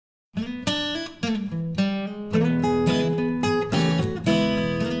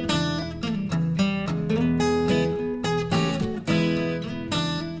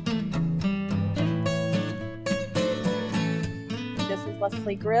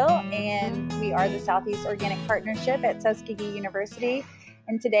Ashley Grill, and we are the Southeast Organic Partnership at Tuskegee University.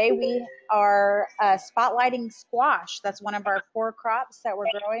 And today we are spotlighting squash. That's one of our core crops that we're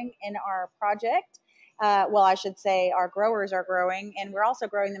growing in our project. Well, I should say our growers are growing, and we're also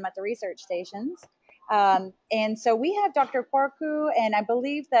growing them at the research stations. And so we have Dr. Quarcoo, and I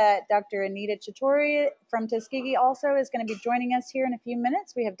believe that Dr. Anitha Chitturi from Tuskegee also is going to be joining us here in a few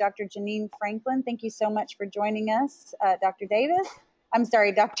minutes. We have Dr. Janine Franklin. Thank you so much for joining us, Dr. Davis. I'm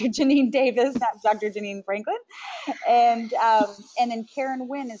sorry, Dr. Janine Davis, not Dr. Janine Franklin. And then Karen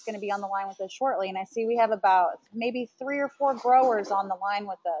Wynn is going to be on the line with us shortly. And I see we have about maybe 3 or 4 growers on the line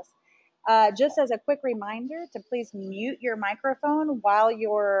with us. Just as a quick reminder to please mute your microphone while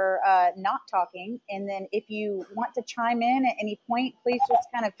you're not talking. And then if you want to chime in at any point, please just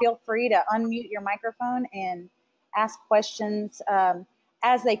kind of feel free to unmute your microphone and ask questions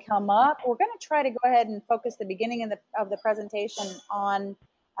as they come up. We're going to try to go ahead and focus the beginning of the presentation on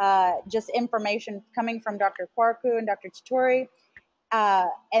just information coming from Dr. Quarcoo and Dr. Chitturi.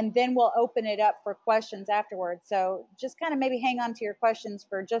 And then we'll open it up for questions afterwards. So just kind of maybe hang on to your questions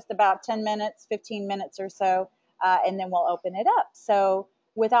for just about 10 minutes, 15 minutes or so, and then we'll open it up. So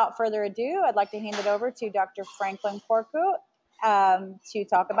without further ado, I'd like to hand it over to Dr. Franklin Quarcoo to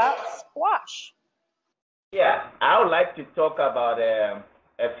talk about squash. Yeah, I would like to talk about a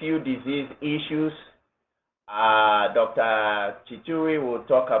few disease issues. Dr. Chitturi will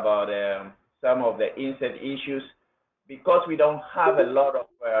talk about some of the insect issues. Because we don't have a lot of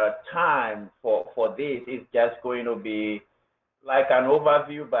time for this, it's just going to be like an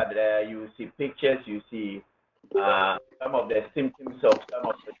overview, but you see pictures, you see some of the symptoms of some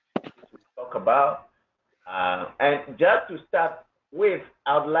of the diseases we talk about. And just to start with,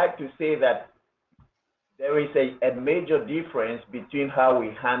 I would like to say that there is a major difference between how we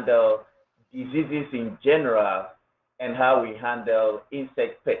handle diseases in general and how we handle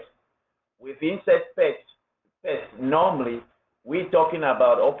insect pests. With insect pests, normally we're talking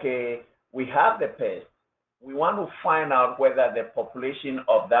about, okay, we have the pest. We want to find out whether the population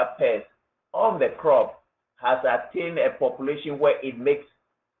of that pest on the crop has attained a population where it makes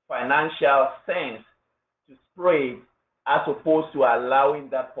financial sense to spray as opposed to allowing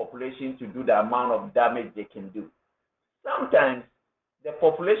that population to do the amount of damage they can do. Sometimes the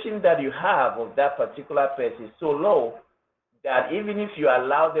population that you have of that particular pest is so low that even if you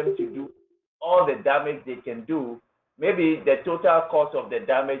allow them to do all the damage they can do, maybe the total cost of the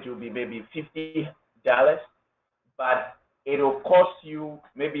damage will be maybe $50, but it will cost you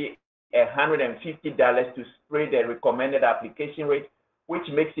maybe $150 to spray the recommended application rate, which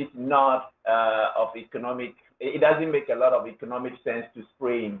makes it not it doesn't make a lot of economic sense to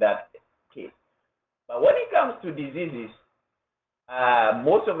spray in that case. But when it comes to diseases,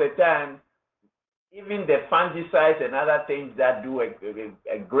 most of the time, even the fungicides and other things that do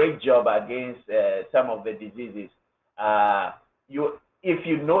a great job against some of the diseases, if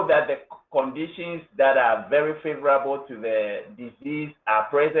you know that the conditions that are very favorable to the disease are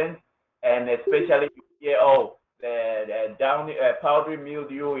present, and especially if you hear, oh, the powdery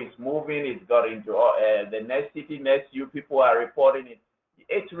mildew is moving, it's got into the next city, next you, people are reporting it.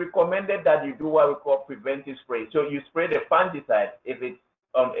 It's recommended that you do what we call preventive spray. So you spray the fungicide if it's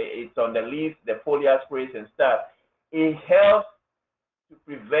on the leaves, the foliar sprays and stuff. It helps to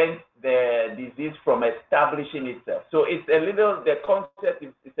prevent the disease from establishing itself. So it's the concept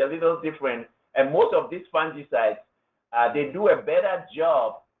is a little different. And most of these fungicides, they do a better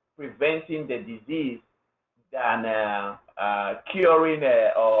job preventing the disease than curing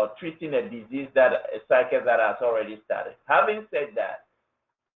or treating a disease a cycle that has already started. Having said that,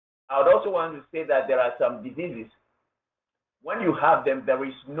 I would also want to say that there are some diseases when you have them, there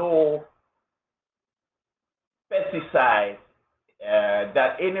is no pesticide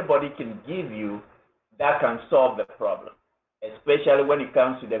that anybody can give you that can solve the problem, especially when it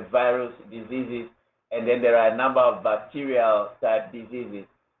comes to the virus diseases, and then there are a number of bacterial type diseases.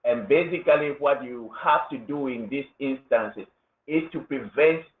 And basically what you have to do in these instances is to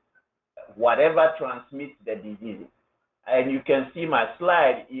prevent whatever transmits the diseases. And you can see my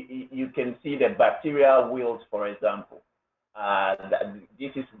slide, you can see the bacterial wilt, for example.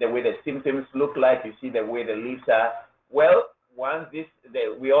 This is the way the symptoms look like. You see the way the leaves are. Well,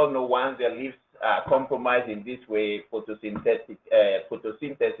 we all know once the leaves are compromised in this way, photosynthesis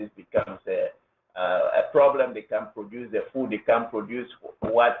becomes a problem. They can't produce the food. They can't produce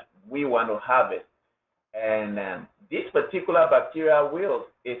what we want to harvest. And this particular bacterial wilt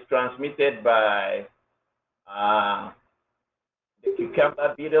is transmitted by the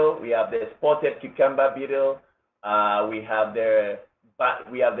cucumber beetle. We have the spotted cucumber beetle. We have the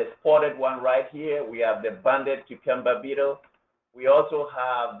spotted one right here. We have the banded cucumber beetle. we also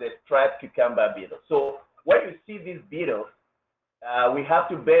have the striped cucumber beetle. So when you see these beetles, we have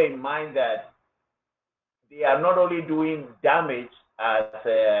to bear in mind that they are not only doing damage as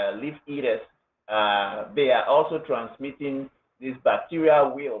leaf eaters, they are also transmitting these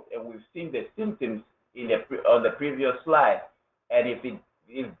bacterial wilt, and we've seen the symptoms on the previous slide. And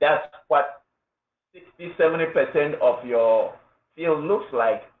if that's what 60–70% of your field looks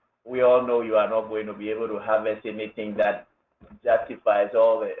like, we all know you are not going to be able to harvest anything that justifies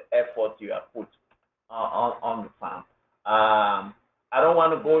all the effort you have put on the farm. I don't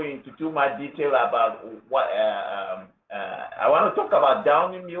want to go into too much detail about what I want to talk about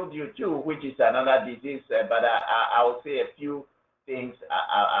downy mildew too, which is another disease, but I will say a few things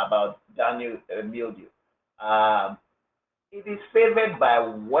about downy mildew. It is favored by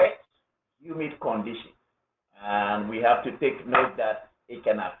wet, humid conditions, and we have to take note that it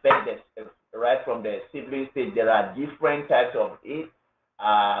can affect this right from the seedling stage. There are different types of it.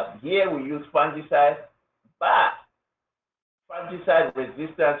 Here we use fungicides, but fungicide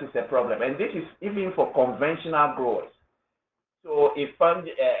resistance is a problem, and this is even for conventional growers. So if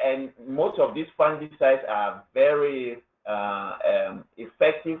and most of these fungicides are very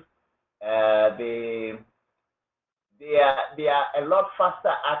effective. They are a lot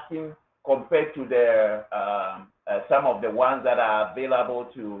faster acting compared to the some of the ones that are available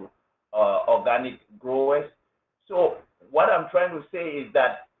to organic growers. So what I'm trying to say is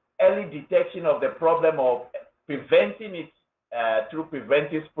that early detection of the problem of preventing it through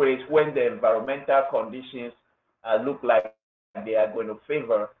preventive sprays when the environmental conditions look like they are going to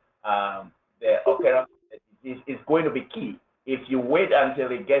favor the occurrence of the disease is going to be key. If you wait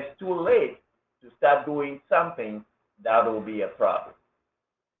until it gets too late to start doing something, that will be a problem.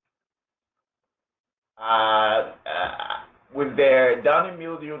 With the downy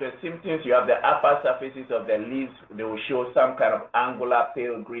mildew, the symptoms, you have the upper surfaces of the leaves. They will show some kind of angular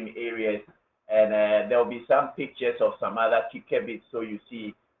pale green areas, and there will be some pictures of some other cucurbits, so you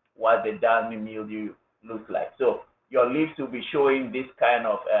see what the downy mildew looks like. So your leaves will be showing this kind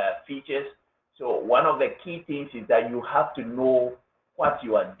of features. So one of the key things is that you have to know what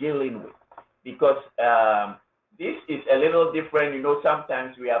you are dealing with, because this is a little different. You know,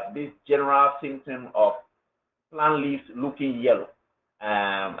 sometimes we have this general symptom of plant leaves looking yellow.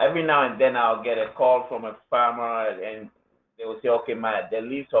 Every now and then I'll get a call from a farmer and they will say, okay, the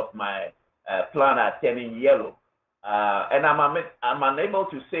leaves of my plant are turning yellow. And I'm unable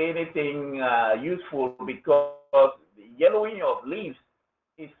to say anything useful, because the yellowing of leaves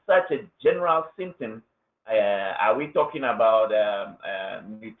is such a general symptom. Are we talking about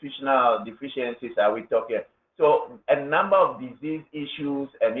nutritional deficiencies? Are we talking? So a number of disease issues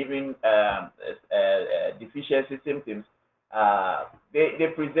and even deficiency symptoms, they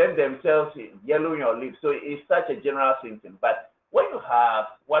present themselves in yellowing of leaves. So it's such a general symptom. But when you have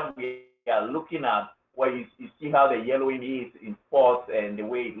what we are looking at, where you see how the yellowing is in spots and the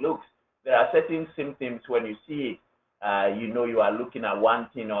way it looks, there are certain symptoms when you see it, you know you are looking at one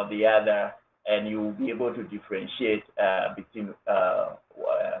thing or the other, and you will be able to differentiate between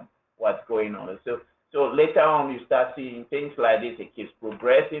what's going on. So later on, you start seeing things like this. It keeps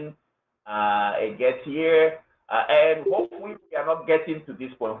progressing. It gets here. And hopefully, we are not getting to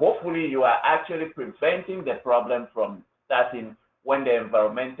this point. Hopefully, you are actually preventing the problem from starting when the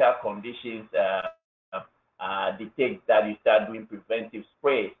environmental conditions dictate that you start doing preventive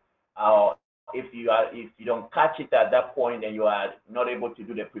sprays. If you don't catch it at that point and you are not able to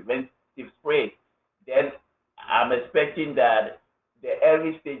do the preventive sprays, then I'm expecting that the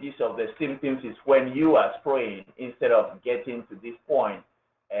early stages of the symptoms is when you are spraying instead of getting to this point.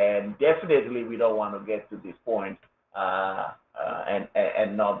 And definitely we don't want to get to this point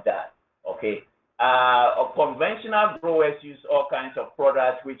and not that, okay? Conventional growers use all kinds of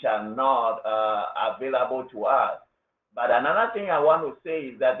products which are not available to us. But another thing I want to say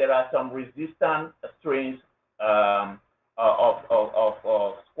is that there are some resistant strains of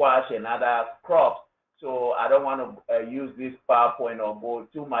squash and other crops. So I don't want to use this PowerPoint or go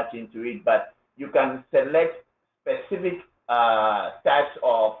too much into it, but you can select specific types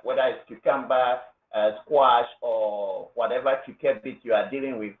of, whether it's cucumber, squash, or whatever cucurbit you are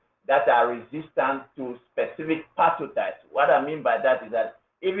dealing with, that are resistant to specific pathotypes. What I mean by that is that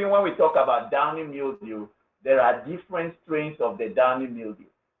even when we talk about downy mildew, there are different strains of the downy mildew.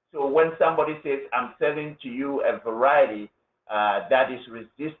 So when somebody says, I'm selling to you a variety that is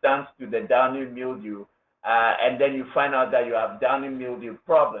resistant to the downy mildew, and then you find out that you have downy mildew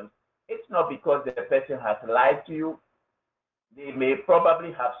problems, it's not because the person has lied to you. They may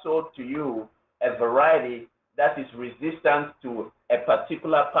probably have sold to you a variety that is resistant to a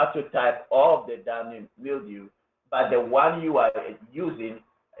particular pathotype of the downy mildew, but the one you are using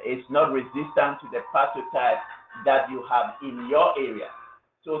is not resistant to the pathotype that you have in your area.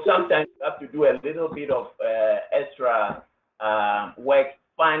 So sometimes you have to do a little bit of extra work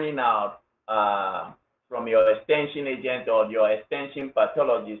finding out from your extension agent or your extension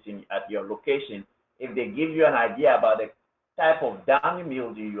pathologist at your location. If they give you an idea about the type of downy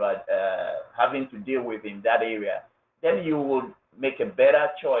mildew you are having to deal with in that area, then you will make a better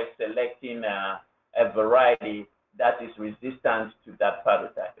choice selecting a variety that is resistant to that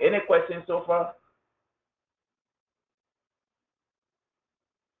pathotype. Any questions so far?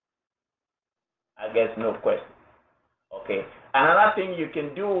 I guess no question. Okay. Another thing you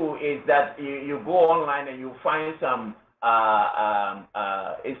can do is that you go online and you find some,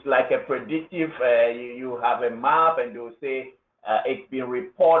 it's like a predictive, you have a map and they'll say it's been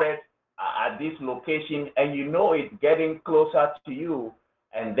reported at this location, and you know it's getting closer to you,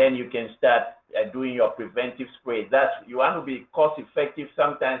 and then you can start doing your preventive spray. You want to be cost effective.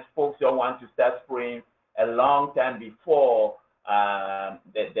 Sometimes folks don't want to start spraying a long time before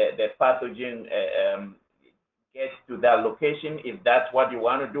the pathogen gets to that location. If that's what you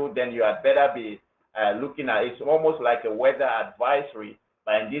want to do, then you had better be looking at it's almost like a weather advisory,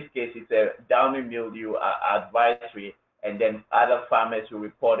 but in this case, it's a downy mildew advisory. And then other farmers will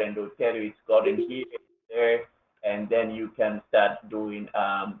report and they'll tell you it's gotten here, there, and then you can start doing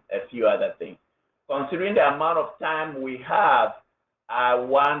a few other things. Considering the amount of time we have, I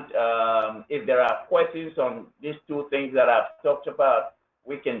want, if there are questions on these two things that I've talked about,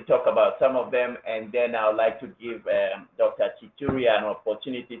 we can talk about some of them, and then I would like to give Dr. Chitturi an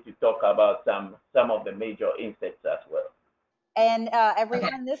opportunity to talk about some of the major insects as well. And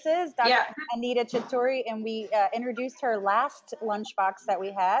everyone, this is Dr. Anitha Chitturi, and we introduced her last lunchbox that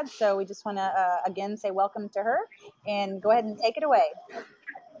we had. So we just want to, again, say welcome to her, and go ahead and take it away.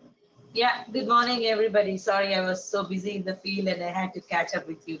 Yeah, good morning, everybody. Sorry, I was so busy in the field and I had to catch up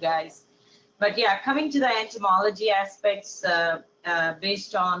with you guys. But yeah, coming to the entomology aspects,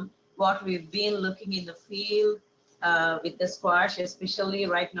 based on what we've been looking in the field with the squash, especially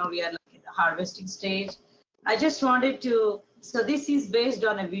right now we are like in the harvesting stage. I just wanted to, so this is based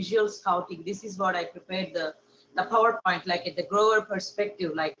on a visual scouting. This is what I prepared the PowerPoint, like at the grower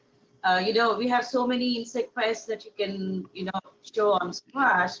perspective, like, you know, we have so many insect pests that you can, you know, show on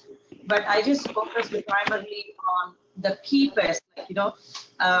squash, but I just focused primarily on the key pests, like, you know,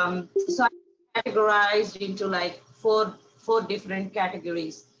 so I categorized into like four different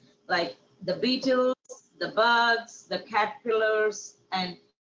categories, like the beetles, the bugs, the caterpillars, and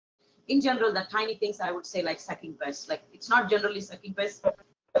in general, the tiny things I would say like sucking pests. Like it's not generally sucking pests.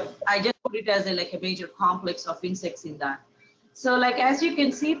 I just put it as a major complex of insects in that. So like as you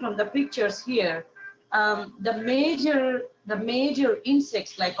can see from the pictures here, the major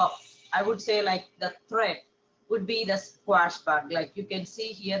insects like I would say like the threat would be the squash bug. Like you can see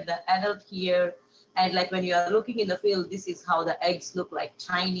here the adult here, and like when you are looking in the field, this is how the eggs look like,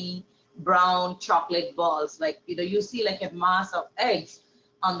 tiny brown chocolate balls. Like, you know, you see like a mass of eggs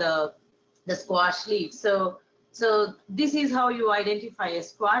on the squash leaf. So this is how you identify a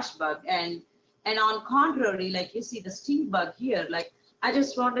squash bug. And on contrary, like you see the stink bug here, like I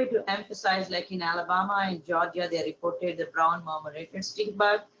just wanted to emphasize, like in Alabama and Georgia, they reported the brown marmorated stink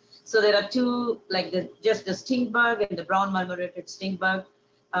bug. So there are two, like just the stink bug and the brown marmorated stink bug.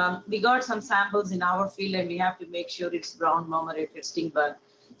 We got some samples in our field and we have to make sure it's brown marmorated stink bug.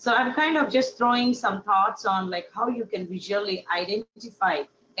 So I'm kind of just throwing some thoughts on like how you can visually identify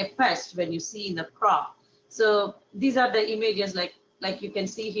a pest when you see in the crop. So these are the images, like you can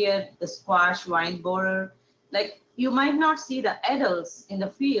see here, the squash vine borer. Like you might not see the adults in the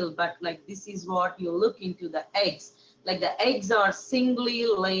field, but like this is what you look into the eggs. Like the eggs are singly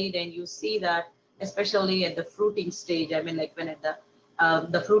laid, and you see that especially at the fruiting stage. I mean, like when at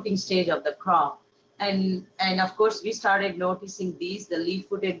the fruiting stage of the crop. And of course we started noticing these, the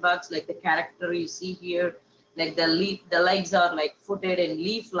leaf-footed bugs, like the character you see here, like the legs are like footed and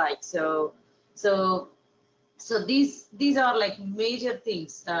leaf-like. So these are like major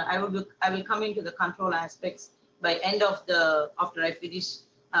things. I will come into the control aspects by end of after I finish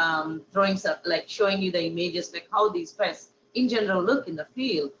throwing some, like showing you the images, like how these pests in general look in the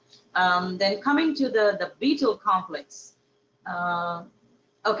field. Then coming to the beetle complex.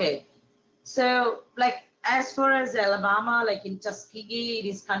 Okay, so like as far as Alabama, like in Tuskegee, it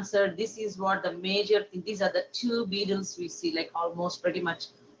is concerned, this is what the major thing, these are the two beetles we see, like almost pretty much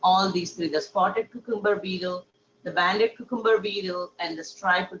all these three, the spotted cucumber beetle, the banded cucumber beetle, and the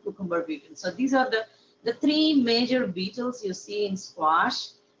striped cucumber beetle. So these are the three major beetles you see in squash.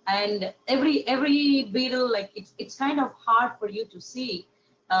 And every beetle, like it's kind of hard for you to see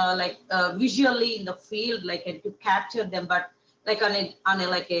visually in the field, like, and to capture them, but like on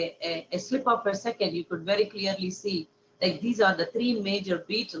a slip of a second, you could very clearly see like these are the three major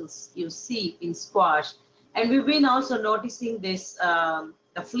beetles you see in squash. And we've been also noticing this,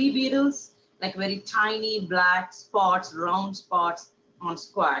 the flea beetles, like very tiny black spots, round spots on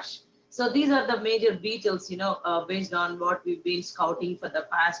squash. So these are the major beetles, based on what we've been scouting for the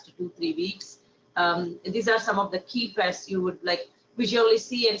past 2-3 weeks. These are some of the key pests you would like visually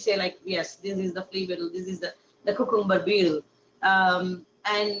see and say like, yes, this is the flea beetle, this is the cucumber beetle.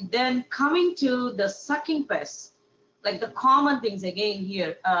 And then coming to the sucking pests, like the common things again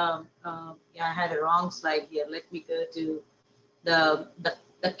here. Yeah, I had a wrong slide here. Let me go to the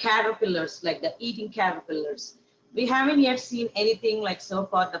caterpillars, like the eating caterpillars. We haven't yet seen anything like so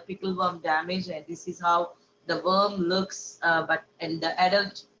far the pickleworm damage, and this is how the worm looks. And the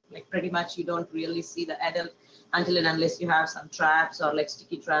adult, like pretty much you don't really see the adult until and unless you have some traps or like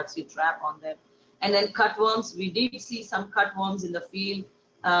sticky traps you trap on them. And then cutworms, we did see some cutworms in the field,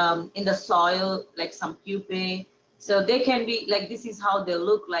 in the soil, like some pupae. So they can be like, this is how they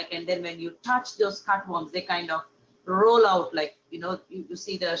look like. And then when you touch those cutworms, they kind of roll out, like, you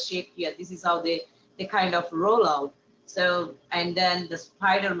see the shape here. This is how they kind of roll out. So, and then the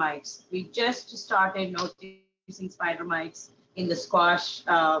spider mites, we just started noticing spider mites in the squash,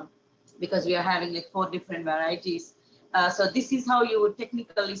 because we are having like 4 different varieties. So this is how you would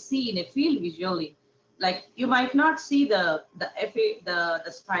technically see in a field visually. Like you might not see the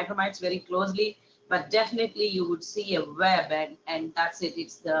spider mites very closely, but definitely you would see a web, and that's it.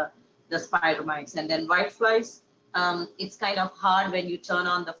 It's the spider mites. And then whiteflies, it's kind of hard when you turn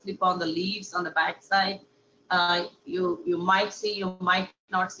on the flip on the leaves on the back side. You might see, you might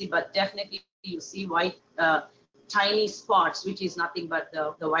not see, but definitely you see white tiny spots, which is nothing but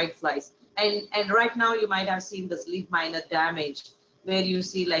the whiteflies. And right now you might have seen this leaf miner damage, where you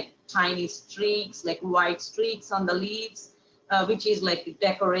see like tiny streaks, like white streaks on the leaves, which is like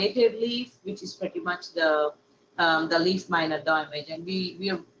decorative leaf, which is pretty much the leaf miner damage. And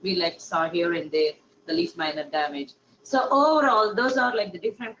we like saw here and there the leaf miner damage. So overall, those are like the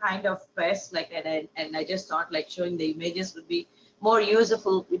different kind of pests. Like, and I just thought like showing the images would be more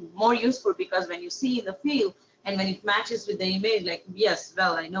useful because when you see in the field and when it matches with the image, like, yes,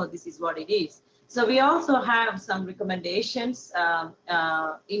 well, I know this is what it is. So we also have some recommendations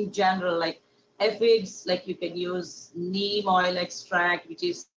in general, like aphids, like you can use neem oil extract, which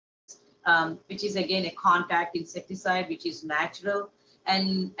is again a contact insecticide, which is natural.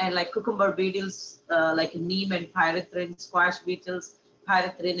 And like cucumber beetles, like neem and pyrethrin, squash beetles,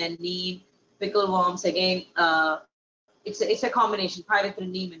 pyrethrin and neem, pickleworms, again, it's a combination, pyrethrin,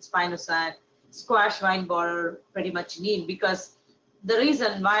 neem, and spinosad. Squash vine borer, pretty much neem, because the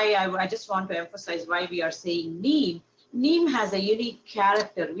reason why I just want to emphasize why we are saying neem. Neem has a unique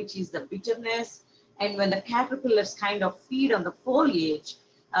character, which is the bitterness. And when the caterpillars kind of feed on the foliage,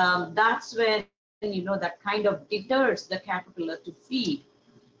 that's when, that kind of deters the caterpillar to feed.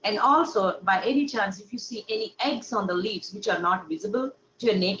 And also, by any chance, if you see any eggs on the leaves, which are not visible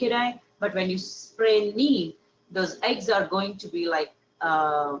to a naked eye, but when you spray neem, those eggs are going to be like,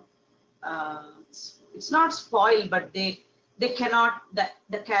 it's not spoiled, but they cannot, the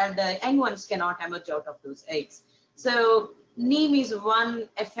young ones cannot emerge out of those eggs. So neem is one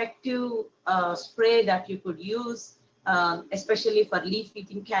effective spray that you could use, especially for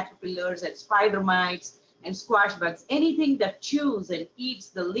leaf-eating caterpillars and spider mites and squash bugs. Anything that chews and eats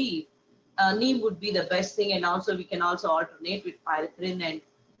the leaf, neem would be the best thing. And also we can also alternate with pyrethrin and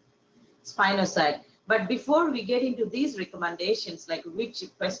spinosad. But before we get into these recommendations, like which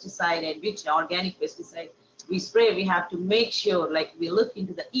pesticide and which organic pesticide we spray, we have to make sure, like, we look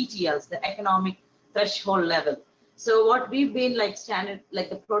into the ETLs, the economic threshold level. So what we've been like standard,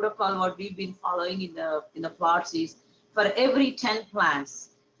 like the protocol, what we've been following in the plots is, for every 10 plants,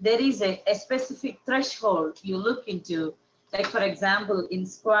 there is a specific threshold you look into. Like for example, in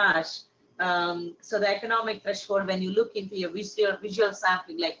squash, so the economic threshold, when you look into your visual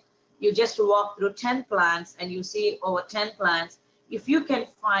sampling, like you just walk through 10 plants and you see over 10 plants, if you can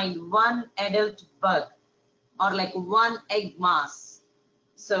find one adult bug or like one egg mass,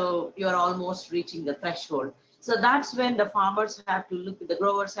 so you're almost reaching the threshold. So that's when the farmers have to look, the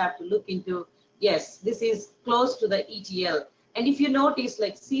growers have to look into, yes, this is close to the ETL. And if you notice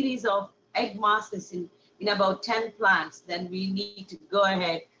like series of egg masses in about 10 plants, then we need to go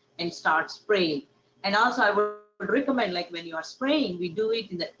ahead and start spraying. And also I would recommend, like when you are spraying, we do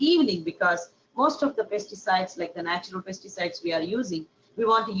it in the evening, because most of the pesticides, like the natural pesticides we are using, we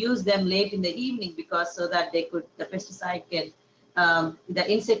want to use them late in the evening, because so that the pesticide can,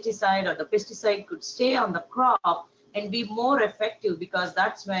 the insecticide or the pesticide could stay on the crop and be more effective, because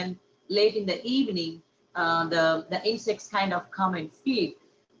that's when late in the evening the insects kind of come and feed.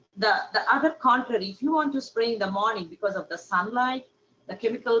 The other contrary, if you want to spray in the morning, because of the sunlight, the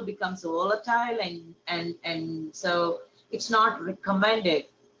chemical becomes volatile, and so it's not recommended.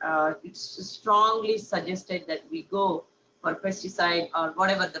 It's strongly suggested that we go for pesticide or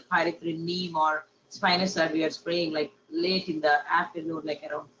whatever the pyrethrin, neem, or spinosad we are spraying like late in the afternoon, like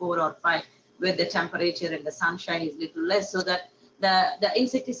around 4 or 5, where the temperature and the sunshine is little less, so that the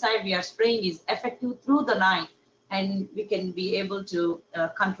insecticide we are spraying is effective through the night, and we can be able to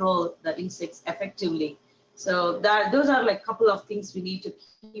control the insects effectively. So those are like a couple of things we need to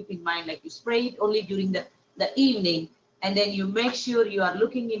keep in mind. Like, you spray it only during the evening, and then you make sure you are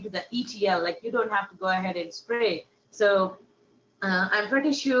looking into the ETL. Like, you don't have to go ahead and spray. So I'm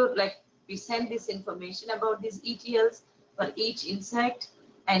pretty sure, like, we send this information about these ETLs for each insect,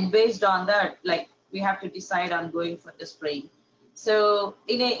 and based on that, like, we have to decide on going for the spraying. So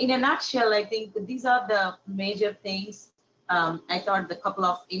in a nutshell, I think these are the major things. I thought the couple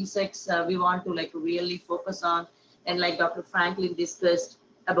of insects we want to like really focus on, and like Dr. Franklin discussed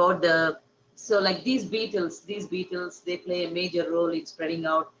about so like these beetles, they play a major role in spreading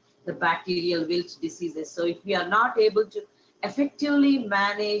out the bacterial wilt diseases. So if we are not able to effectively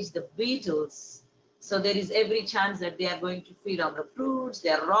manage the beetles, so there is every chance that they are going to feed on the fruits, they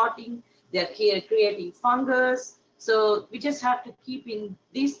are rotting, they are creating fungus. So we just have to keep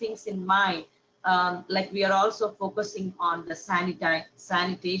these things in mind. Like, we are also focusing on the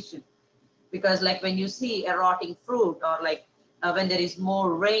sanitation, because like when you see a rotting fruit, or like when there is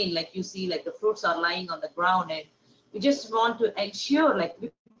more rain, like you see like the fruits are lying on the ground, and we just want to ensure like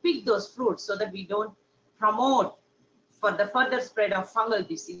we pick those fruits so that we don't promote for the further spread of fungal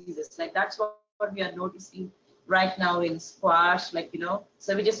diseases. Like, that's what we are noticing right now in squash, like,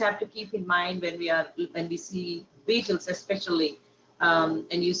 so we just have to keep in mind when we see beetles especially,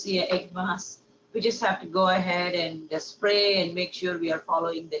 and you see an egg mass, we just have to go ahead and spray and make sure we are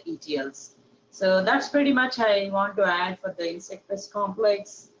following the ETLs. So that's pretty much I want to add for the insect pest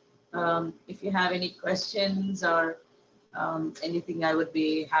complex. If you have any questions or anything, I would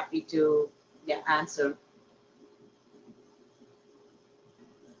be happy to answer.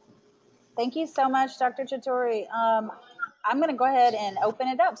 Thank you so much, Dr. Chitturi. I'm going to go ahead and open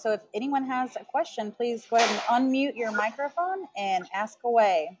it up. So if anyone has a question, please go ahead and unmute your microphone and ask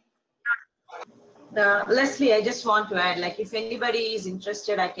away. Leslie, I just want to add, like, if anybody is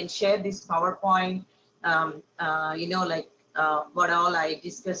interested, I can share this PowerPoint, what all I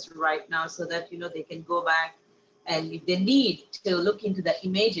discussed right now, so that, they can go back, and if they need to look into the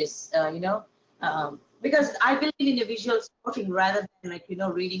images, because I believe in a visual supporting rather than like,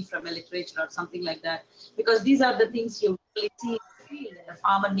 reading from a literature or something like that, because these are the things you really see in the field, and the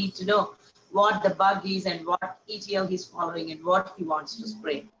farmer needs to know what the bug is and what ETL he's following and what he wants to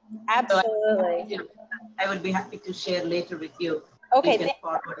spray. Absolutely. So I would be happy to share later with you. Okay.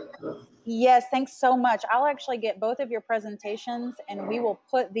 Yes, thanks so much. I'll actually get both of your presentations, and we will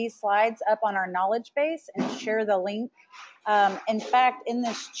put these slides up on our knowledge base and share the link. In fact, in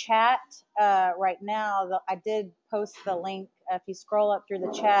this chat right now, I did post the link. If you scroll up through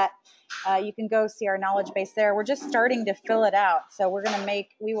the chat, you can go see our knowledge base there. We're just starting to fill it out. So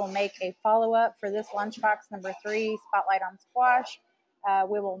we will make a follow-up for this lunchbox number 3, Spotlight on Squash.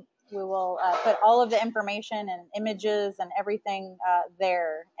 We will put all of the information and images and everything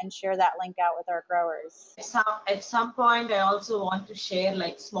there, and share that link out with our growers. At some point, I also want to share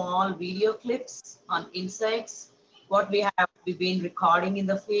like small video clips on insects, what we've been recording in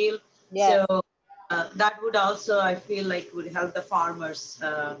the field. Yes. So that would also, I feel like, would help the farmers.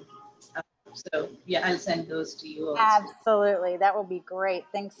 So yeah, I'll send those to you also. Absolutely, that will be great.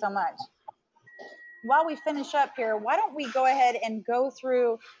 Thanks so much. While we finish up here, why don't we go ahead and go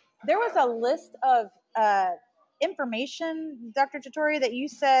through, there was a list of information, Dr. Chitturi, that you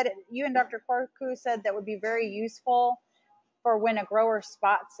and Dr. Quarcoo said that would be very useful for when a grower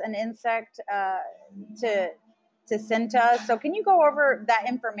spots an insect to send to us. So can you go over that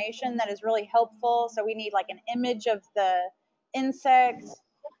information that is really helpful? So we need like an image of the insect.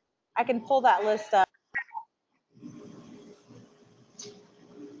 I can pull that list up.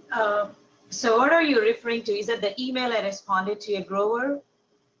 So what are you referring to? Is it the email I responded to a grower?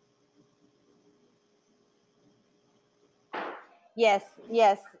 Yes,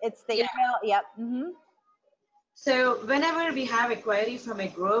 it's the email. Yep. Mm-hmm. So whenever we have a query from a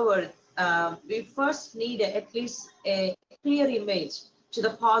grower, we first need at least a clear image to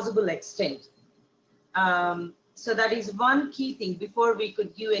the possible extent. So that is one key thing before we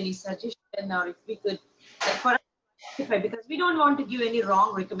could give any suggestion, or if we could, because we don't want to give any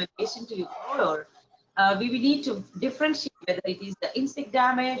wrong recommendation to your grower. we will need to differentiate whether it is the insect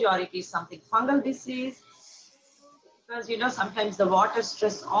damage or it is something fungal disease, because sometimes the water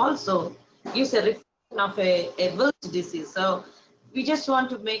stress also gives a reflection of a wilt disease. So we just want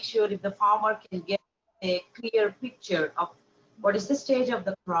to make sure if the farmer can get a clear picture of what is the stage of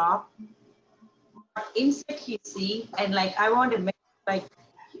the crop, what insect he see, and like I want to make like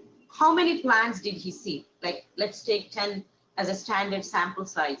how many plants did he see? Like let's take 10 as a standard sample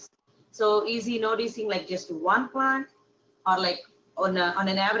size. So is he noticing like just one plant, or like on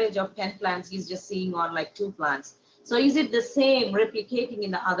an average of 10 plants he's just seeing on like 2 plants? So is it the same replicating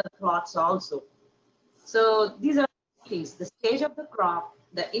in the other plots also? So these are things: the stage of the crop,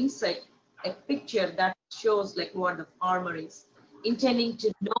 the insect, a picture that shows like what the farmer is intending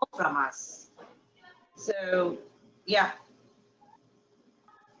to know from us. So yeah.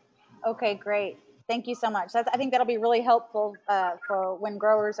 Okay, great. Thank you so much. I think that'll be really helpful for when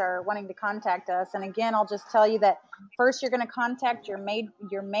growers are wanting to contact us. And again, I'll just tell you that first you're going to contact your main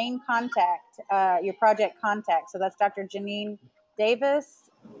contact, your project contact. So that's Dr. Janine Davis.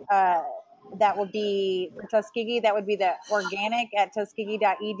 That would be for Tuskegee. That would be the organic at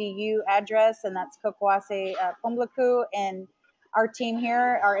tuskegee.edu address, and that's Kokwase Pumbliku, and our team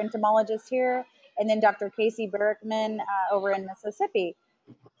here, our entomologist here, and then Dr. Casey Berrickman over in Mississippi.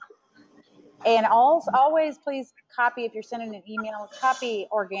 And always please copy, if you're sending an email, copy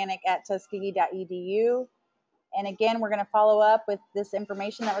organic at tuskegee.edu. And again, we're going to follow up with this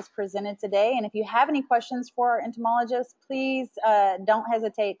information that was presented today. And if you have any questions for our entomologists, please don't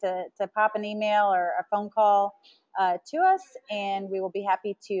hesitate to pop an email or a phone call to us, and we will be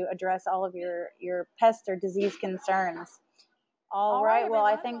happy to address all of your pest or disease concerns. All right. Well,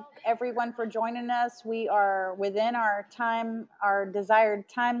 I thank everyone for joining us. We are within our desired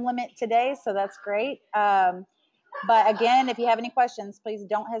time limit today, so that's great. But again, if you have any questions, please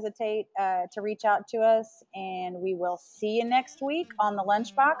don't hesitate to reach out to us, and we will see you next week on the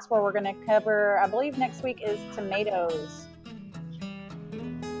Lunchbox, where we're going to cover, I believe next week is tomatoes.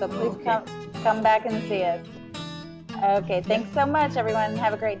 So please come back and see us. Okay. Thanks so much, everyone.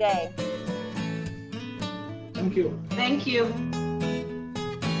 Have a great day. Thank you. Thank you.